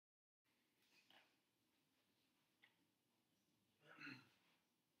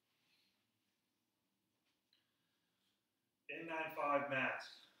N95 mask.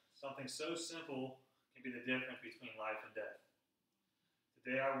 Something so simple can be the difference between life and death.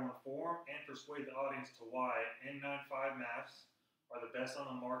 Today I will inform and persuade the audience to why N95 masks are the best on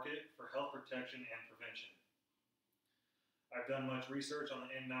the market for health protection and prevention. I've done much research on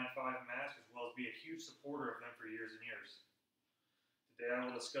the N95 mask as well as be a huge supporter of them for years and years. Today I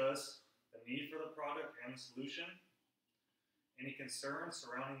will discuss the need for the product and the solution, any concerns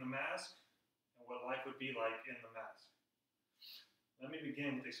surrounding the mask, and what life would be like in the mask. Let me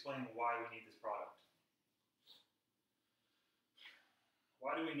begin with explaining why we need this product.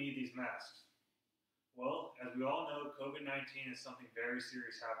 Why do we need these masks? Well, as we all know, COVID-19 is something very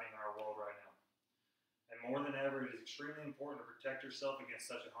serious happening in our world right now. And more than ever, it is extremely important to protect yourself against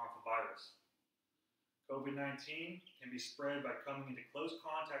such a harmful virus. COVID-19 can be spread by coming into close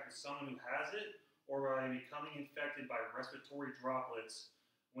contact with someone who has it or by becoming infected by respiratory droplets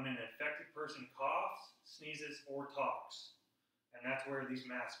when an infected person coughs, sneezes, or talks. And that's where these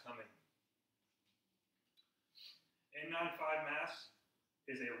masks come in. N95 masks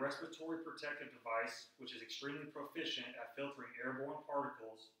is a respiratory protective device which is extremely proficient at filtering airborne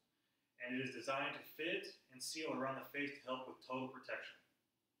particles, and it is designed to fit and seal around the face to help with total protection.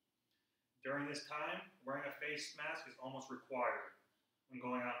 During this time, wearing a face mask is almost required when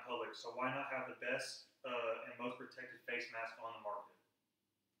going out in public, so why not have the best and most protective face mask on the market?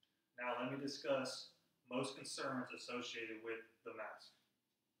 Now let me discuss most concerns associated with the mask.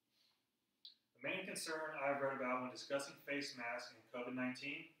 The main concern I've read about when discussing face masks and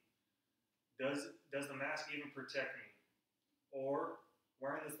COVID-19, does the mask even protect me? Or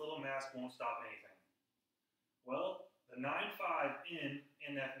wearing this little mask won't stop anything? Well, the N95 in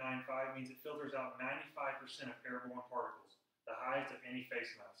NF95 means it filters out 95% of airborne particles, the highest of any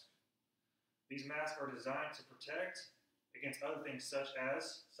face mask. These masks are designed to protect against other things such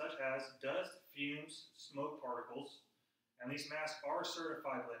as dust, fumes, smoke particles, and these masks are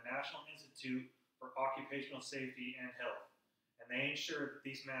certified by the National Institute for Occupational Safety and Health, and they ensure that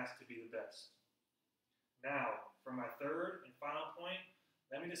these masks to be the best. Now, for my third and final point,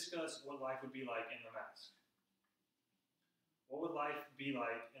 let me discuss what life would be like in the mask. What would life be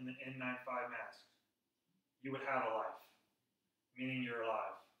like in the N95 mask? You would have a life, meaning you're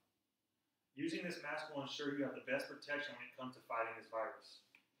alive. Using this mask will ensure you have the best protection when it comes to fighting this virus.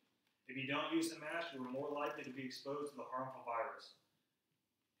 If you don't use the mask, you are more likely to be exposed to the harmful virus.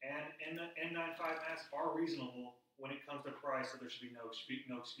 And N95 masks are reasonable when it comes to price, so there should be no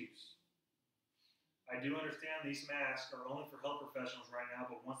excuse. I do understand these masks are only for health professionals right now,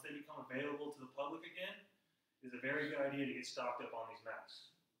 but once they become available to the public again, it is a very good idea to get stocked up on these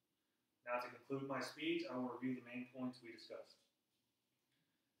masks. Now to conclude my speech, I will review the main points we discussed.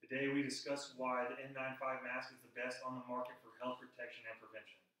 Today we discussed why the N95 mask is the best on the market for health protection and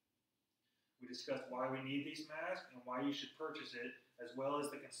prevention. We discussed why we need these masks and why you should purchase it, as well as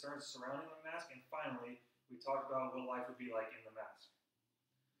the concerns surrounding the mask, and finally, we talked about what life would be like in the mask.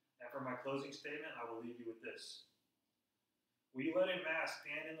 And for my closing statement, I will leave you with this. Will you let a mask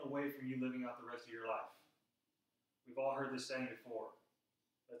stand in the way from you living out the rest of your life? We've all heard this saying before.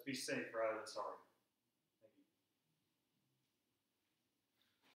 Let's be safe rather than sorry.